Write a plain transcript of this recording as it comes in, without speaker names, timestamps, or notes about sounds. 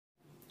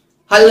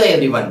Hello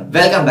everyone,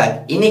 welcome back.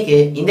 இன்னைக்கு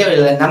இந்த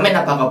வீடியோல நம்ம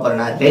என்ன பார்க்க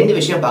போறோம்னா ரெண்டு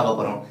விஷயம் பார்க்க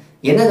போறோம்.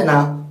 என்னதுன்னா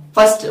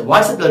ஃபர்ஸ்ட்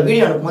வாட்ஸ்அப்ல ஒரு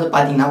வீடியோ அனுப்பும்போது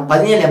பாத்தீங்கன்னா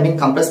 17 MB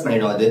கம்ப்ரஸ்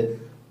பண்ணிடும் அது.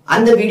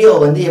 அந்த வீடியோ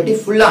வந்து எப்படி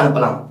ஃபுல்லா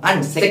அனுப்பலாம்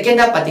அண்ட்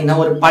செகண்டா பாத்தீங்கன்னா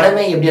ஒரு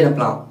படமே எப்படி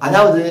அனுப்பலாம்.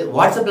 அதாவது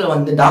வாட்ஸ்அப்ல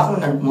வந்து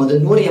டாக்குமெண்ட் அனுப்பும்போது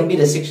 100 MB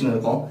ரெஸ்ட்ரிக்ஷன்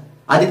இருக்கும்.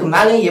 அதுக்கு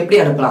மேலேயும்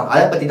எப்படி அனுப்பலாம்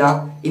அதை பத்தி தான்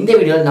இந்த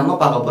வீடியோல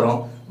நம்ம பார்க்க போறோம்.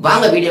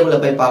 வாங்க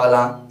வீடியோக்குள்ள போய்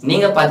பார்க்கலாம்.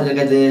 நீங்க பார்த்துட்டு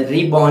இருக்கிறது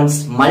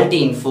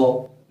rebornsmultiinfo.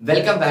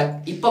 Welcome back.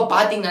 இப்போ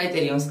பாத்தீங்கன்னாலே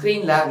தெரியும்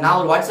ஸ்கிரீன்ல நான்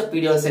ஒரு வாட்ஸ்அப்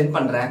வீடியோ சென்ட்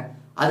பண்றேன்.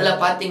 அதுல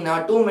பாத்தீங்கன்னா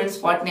 2 minutes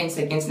 49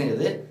 seconds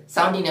இருக்குது,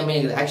 17 MB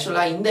இருக்குது.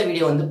 ஆக்சுவலா இந்த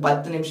வீடியோ வந்து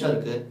 10 நிமிஷம்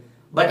இருக்கு.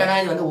 பட் ஆனா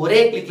இது வந்து ஒரே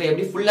கிளிக்ல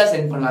எப்படி ஃபுல்லா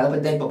சென்ட் பண்ணலாம் அதை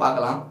பத்தி தான் இப்போ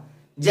பார்க்கலாம்.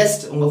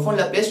 ஜஸ்ட் உங்க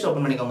போன்ல பிளே ஸ்டோர்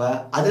ஓபன் பண்ணிக்கோங்க.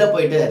 அதுல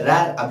போயிட்டு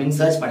ரேர் அப்படின்னு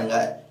சர்ச் பண்ணுங்க.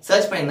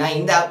 சர்ச் பண்ணீங்கன்னா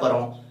இந்த ஆப்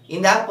வரும்.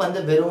 இந்த ஆப்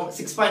வந்து வெறும்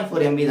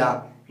 6.4 MB தான்.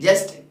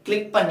 ஜஸ்ட்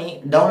கிளிக் பண்ணி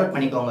டவுன்லோட்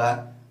பண்ணிக்கோங்க.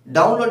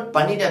 டவுன்லோட்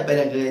பண்ணிட்ட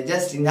பிறகு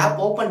ஜஸ்ட் இந்த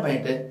ஆப் ஓபன்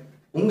பண்ணிட்டு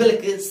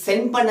உங்களுக்கு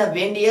சென்ட் பண்ண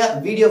வேண்டிய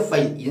வீடியோ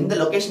ஃபைல் எந்த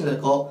லொகேஷன்ல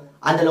இருக்கோ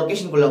அந்த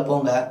லொகேஷனுக்குள்ள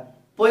போங்க.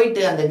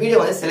 போயிட்டு அந்த வீடியோ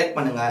வந்து செலக்ட்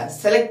பண்ணுங்க.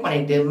 செலக்ட்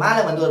பண்ணிட்டு மேல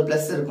வந்து ஒரு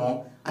பிளஸ் இருக்கும்.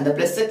 அந்த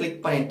பிளஸ்ஸை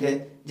கிளிக் பண்ணிட்டு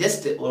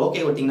ஜஸ்ட்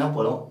ஓகே கொடுத்தீங்கன்னா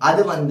போதும்.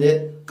 அது வந்து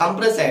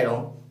கம்ப்ரஸ்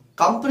ஆயிடும்.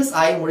 கம்ப்ரஸ்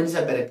ஆகி முடிஞ்ச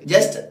பிறகு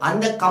ஜஸ்ட்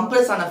அந்த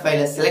கம்ப்ரஸ் ஆன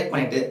ஃபைலை செலக்ட்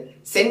பண்ணிட்டு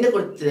சென்ட்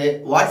கொடுத்து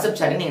வாட்ஸ்அப்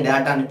சாட் நீங்க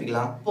டேரக்டா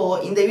அனுப்பிக்கலாம். இப்போ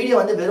இந்த வீடியோ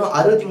வந்து வெறும்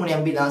 63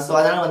 MB தான். சோ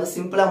அதனால வந்து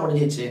சிம்பிளா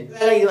முடிஞ்சிச்சு.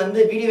 இது வந்து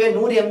வீடியோவே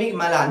 100 MBக்கு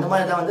மேல அந்த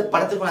மாதிரி தான் வந்து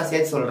படத்துக்கு நான்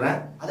சேர்த்து சொல்றேன்.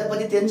 அதை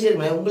பத்தி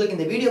தெரிஞ்சிருக்கேன். உங்களுக்கு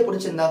இந்த வீடியோ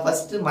பிடிச்சிருந்தா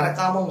ஃபர்ஸ்ட்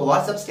மறக்காம உங்க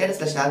வாட்ஸ்அப்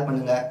ஸ்டேட்டஸ்ல ஷேர்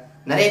பண்ணுங்க.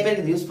 நிறைய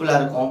பேருக்கு இது யூஸ்ஃபுல்லா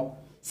இருக்கும்.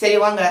 சரி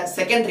வாங்க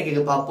செகண்ட்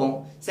ட்ரிக்கு பார்ப்போம்.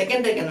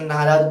 செகண்ட் ட்ரிக் என்னன்னா,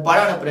 அதாவது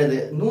படம் அனுப்புறது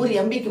 100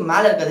 MBக்கு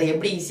மேல இருக்கிறத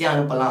எப்படி ஈஸியா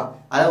அனுப்பலாம்.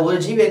 அதாவது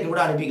 1 GB வரைக்கும்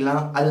கூட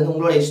அனுப்பிக்கலாம். அது வந்து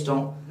உங்களோட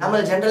இஷ்டம்.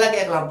 நம்ம ஜென்ரலா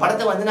கேட்கலாம்,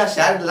 படத்தை வந்து நான்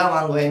ஷேர்ல தான்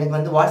வாங்குவேன், எனக்கு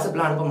வந்து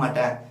வாட்ஸ்அப்ல அனுப்ப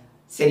மாட்டேன்.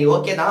 சரி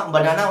ஓகே தான்.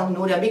 பட் ஆனா வந்து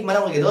 100 MBக்கு மேல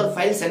உங்களுக்கு ஏதோ ஒரு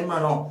ஃபைல் சென்ட்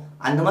பண்ணணும்.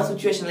 அந்த மாதிரி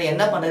சுச்சுவேஷன்ல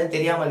என்ன பண்றதுன்னு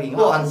தெரியாம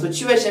இருக்கீங்க. அந்த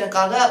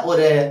சுச்சுவேஷனுக்காக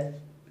ஒரு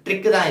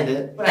ட்ரிக் தான் இது.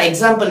 நான்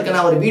எக்ஸாம்பிளுக்கு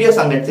நான் ஒரு வீடியோ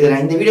சாங்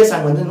எடுத்துக்கிறேன். இந்த வீடியோ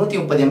சாங் வந்து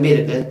 130 MB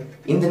இருக்கு.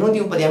 இந்த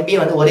 130 MB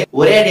வந்து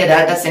ஒரே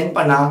டேட்டா சென்ட்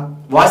பண்ணா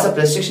வாட்ஸ்அப்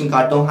ரெஸ்ட்ரிக்ஷன்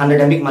காட்டும்,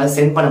 100 MBக்கு மேல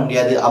சென்ட் பண்ண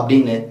முடியாது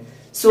அப்படின்னு.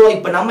 சோ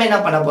இப்போ நம்ம என்ன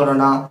பண்ண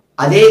போறோம்னா,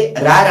 அதே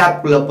ரேர்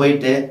ஆப்குள்ள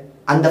போயிட்டு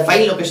அந்த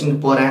ஃபைல்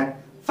லொகேஷனுக்கு போறேன்.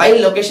 ஃபைல்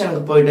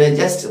லொகேஷனுக்கு போயிட்டு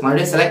ஜஸ்ட்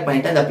மறுபடியும் செலக்ட்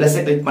பண்ணிட்டு அந்த பிளஸ்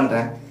கிளிக்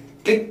பண்றேன்.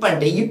 கிளிக்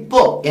பண்ணிட்டு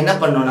இப்போ என்ன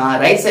பண்ணணும்னா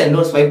ரைட் சைடு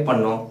ஒரு ஸ்வைப்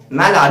பண்ணணும்.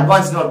 மேல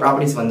அட்வான்ஸ்னு ஒரு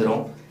ப்ராப்பர்ட்டிஸ்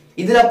வந்துடும்.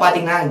 இதுல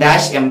பாத்தீங்கன்னா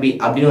 -MB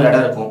அப்படின்னு ஒரு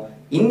இடம் இருக்கும்.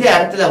 இந்த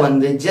இடத்துல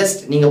வந்து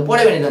ஜஸ்ட் நீங்க போட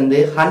வேண்டியது வந்து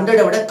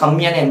 100 விட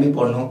கம்மியான MB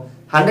போடணும்.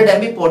 100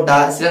 MB போட்டா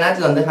சில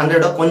நேரத்துல வந்து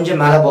 100 கொஞ்சம்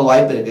மேல போக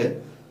வாய்ப்பு இருக்கு.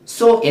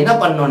 சோ என்ன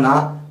பண்ணணும்னா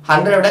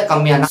 100 விட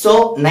கம்மியான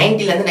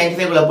 90ல இருந்து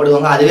 95 குள்ள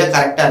போடுவாங்க. அதுவே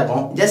கரெக்டா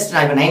இருக்கும். ஜஸ்ட்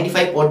நான் இப்ப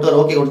 95 போட்டு ஒரு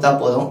ஓகே கொடுத்தா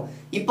போதும்.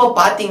 இப்போ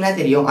பாத்தீங்கன்னா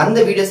தெரியும் அந்த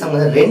வீடியோஸ்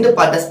வந்து 2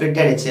 பார்ட்டா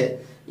ஸ்பிளிட் ஆயிடுச்சு.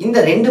 இந்த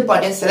 2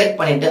 பார்ட்டையும் செலக்ட்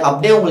பண்ணிட்டு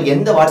அப்படியே உங்களுக்கு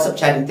எந்த வாட்ஸ்அப்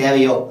சேட்டுக்கு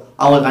தேவையோ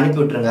அவங்களுக்கு அனுப்பி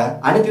விட்டுருங்க.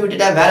 அனுப்பி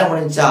விட்டுட்டா வேலை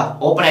முடிஞ்சா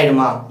ஓப்பன்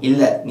ஆயிடுமா?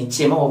 இல்ல,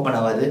 நிச்சயமா ஓப்பன்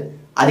ஆகாது.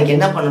 அதுக்கு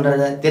என்ன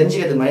பண்ணுறத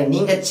தெரிஞ்சுக்கிறதுக்கு முன்னாடி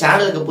நீங்க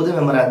சேனலுக்கு புது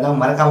மெம்பரா இருந்தா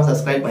மறக்காம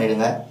சப்ஸ்கிரைப்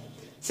பண்ணிடுங்க.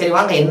 சரி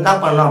வாங்க என்ன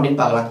பண்ணணும்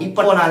அப்படின்னு பார்க்கலாம்.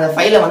 இப்போ நான் அந்த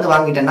ஃபைலை வந்து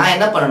வாங்கிட்டேன். நான்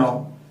என்ன பண்ணணும்?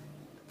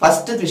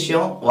 ஃபர்ஸ்ட்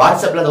விஷயம்,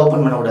 வாட்ஸ்அப்ல அதை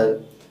ஓப்பன் பண்ணக்கூடாது.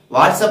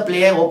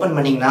 வாட்ஸ்அப்லயே ஓப்பன்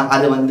பண்ணீங்கன்னா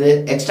அது வந்து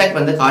எக்ஸ்ட்ராக்ட்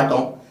வந்து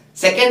காட்டும்.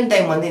 செகண்ட்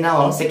டைம் வந்து என்ன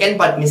ஆகும், செகண்ட்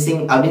பார்ட்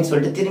மிஸ்ஸிங் அப்படின்னு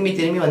சொல்லிட்டு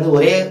திரும்பி வந்து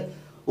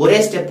ஒரே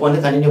ஸ்டெப் வந்து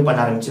கண்டினியூ பண்ண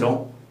ஆரம்பிச்சிடும்.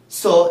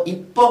 ஸோ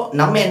இப்போ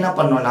நம்ம என்ன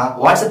பண்ணோம்னா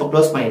வாட்ஸ்அப்பை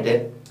க்ளோஸ் பண்ணிட்டு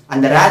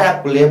அந்த ரேர்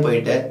ஆப்குள்ளேயே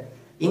போயிட்டு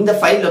இந்த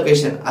ஃபைல்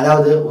லொகேஷன்,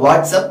 அதாவது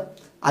வாட்ஸ்அப்,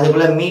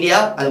 அதுக்குள்ள மீடியா,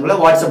 அதுக்குள்ள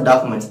வாட்ஸ்அப்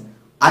டாக்குமெண்ட்ஸ்,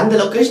 அந்த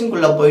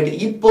லொகேஷனுக்குள்ள போயிட்டு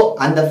இப்போ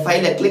அந்த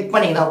ஃபைலை கிளிக்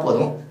பண்ணீங்கன்னா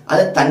போதும்,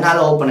 அது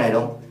தன்னால ஓப்பன்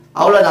ஆயிடும்.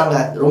 அவ்வளவுதாங்க,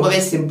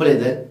 ரொம்பவே சிம்பிள்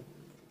இது.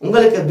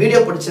 உங்களுக்கு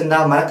வீடியோ பிடிச்சிருந்தா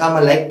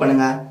மறக்காம லைக்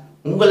பண்ணுங்க.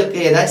 உங்களுக்கு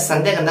ஏதாச்சும்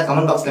சந்தேகம் இருந்தா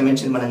கமெண்ட் பாக்ஸ்ல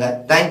மென்ஷன் பண்ணுங்க.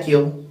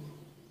 தேங்க்யூ.